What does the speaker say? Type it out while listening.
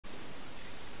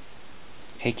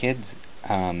Hey kids,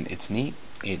 it's me.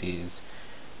 It is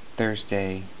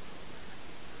Thursday,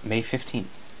 May 15th,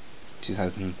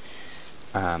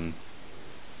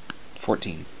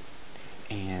 2014,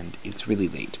 and it's really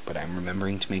late, but I'm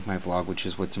remembering to make my vlog, which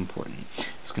is what's important. I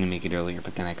was going to make it earlier,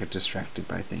 but then I got distracted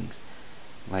by things,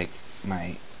 like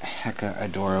my hecka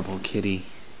adorable kitty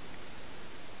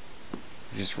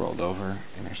just rolled over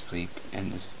in her sleep,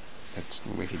 and that's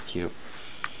wicked cute.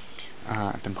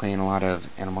 I've been playing a lot of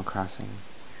Animal Crossing.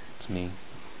 It's me.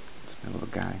 It's my little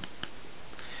guy.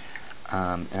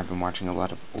 And I've been watching a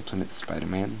lot of Ultimate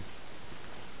Spider-Man,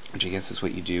 which I guess is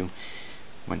what you do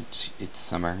when it's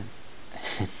summer.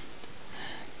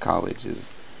 College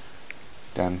is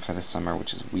done for the summer,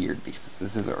 which is weird because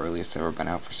this is the earliest I've ever been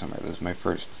out for summer. This is my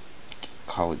first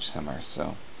college summer,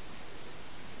 so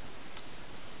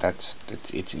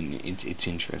it's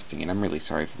interesting, and I'm really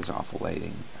sorry for this awful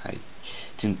lighting. I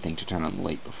didn't think to turn on the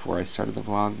light before I started the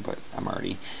vlog, but I'm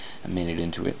already a minute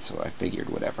into it, so I figured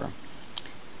whatever.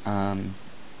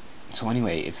 So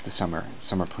anyway, it's the summer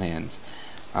plans.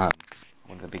 One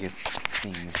of the biggest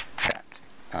things that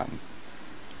I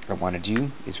want to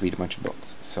do is read a bunch of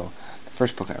books. So the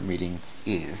first book I'm reading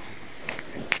is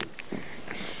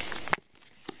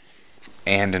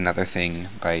And Another Thing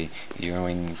by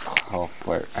Eoin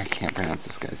Colfer. I can't pronounce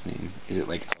this guy's name. Is it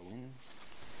like Owen?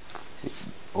 Is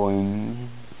it Owen?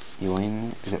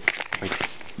 Eoin? Is it like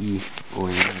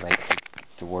Eoin, like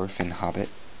dwarf and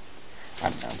hobbit? I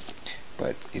don't know.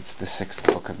 But it's the 6th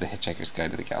book of The Hitchhiker's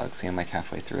Guide to the Galaxy. I'm like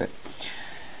halfway through it.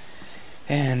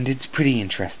 And it's pretty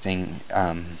interesting.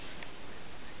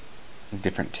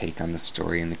 Different take on the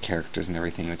story and the characters and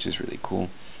everything, which is really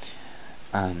cool.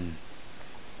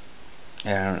 And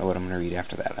I don't know what I'm going to read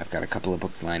after that. I've got a couple of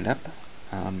books lined up.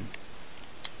 I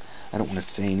don't want to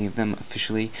say any of them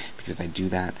officially, because if I do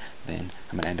that, then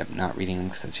I'm going to end up not reading them,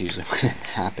 because that's usually what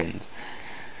happens.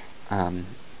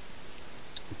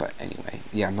 But anyway,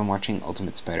 yeah, I've been watching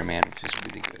Ultimate Spider-Man, which is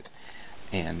really good.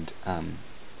 And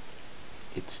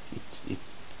it's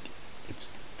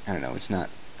I don't know, it's not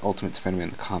Ultimate Spider-Man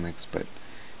in the comics, but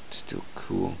it's still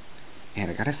cool. And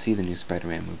I gotta see the new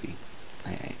Spider-Man movie.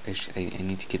 I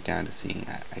need to get down to seeing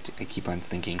that. I keep on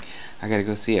thinking, I gotta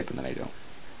go see it, but then I don't.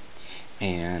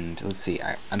 And let's see,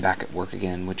 I'm back at work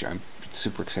again, which I'm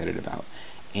super excited about.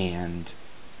 And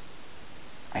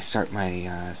I start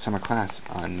my summer class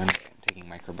on Monday. I'm taking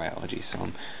microbiology, so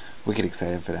I'm wicked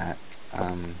excited for that.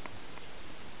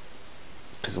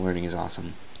 Because learning is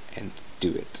awesome, and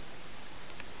do it.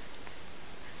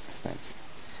 So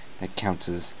that counts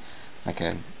as like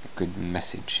a good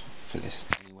message for this.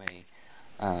 Anyway,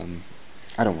 I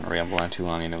don't want to ramble on too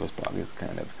long. I know this blog is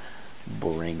kind of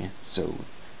boring, so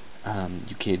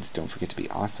you kids don't forget to be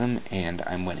awesome, and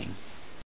I'm winning.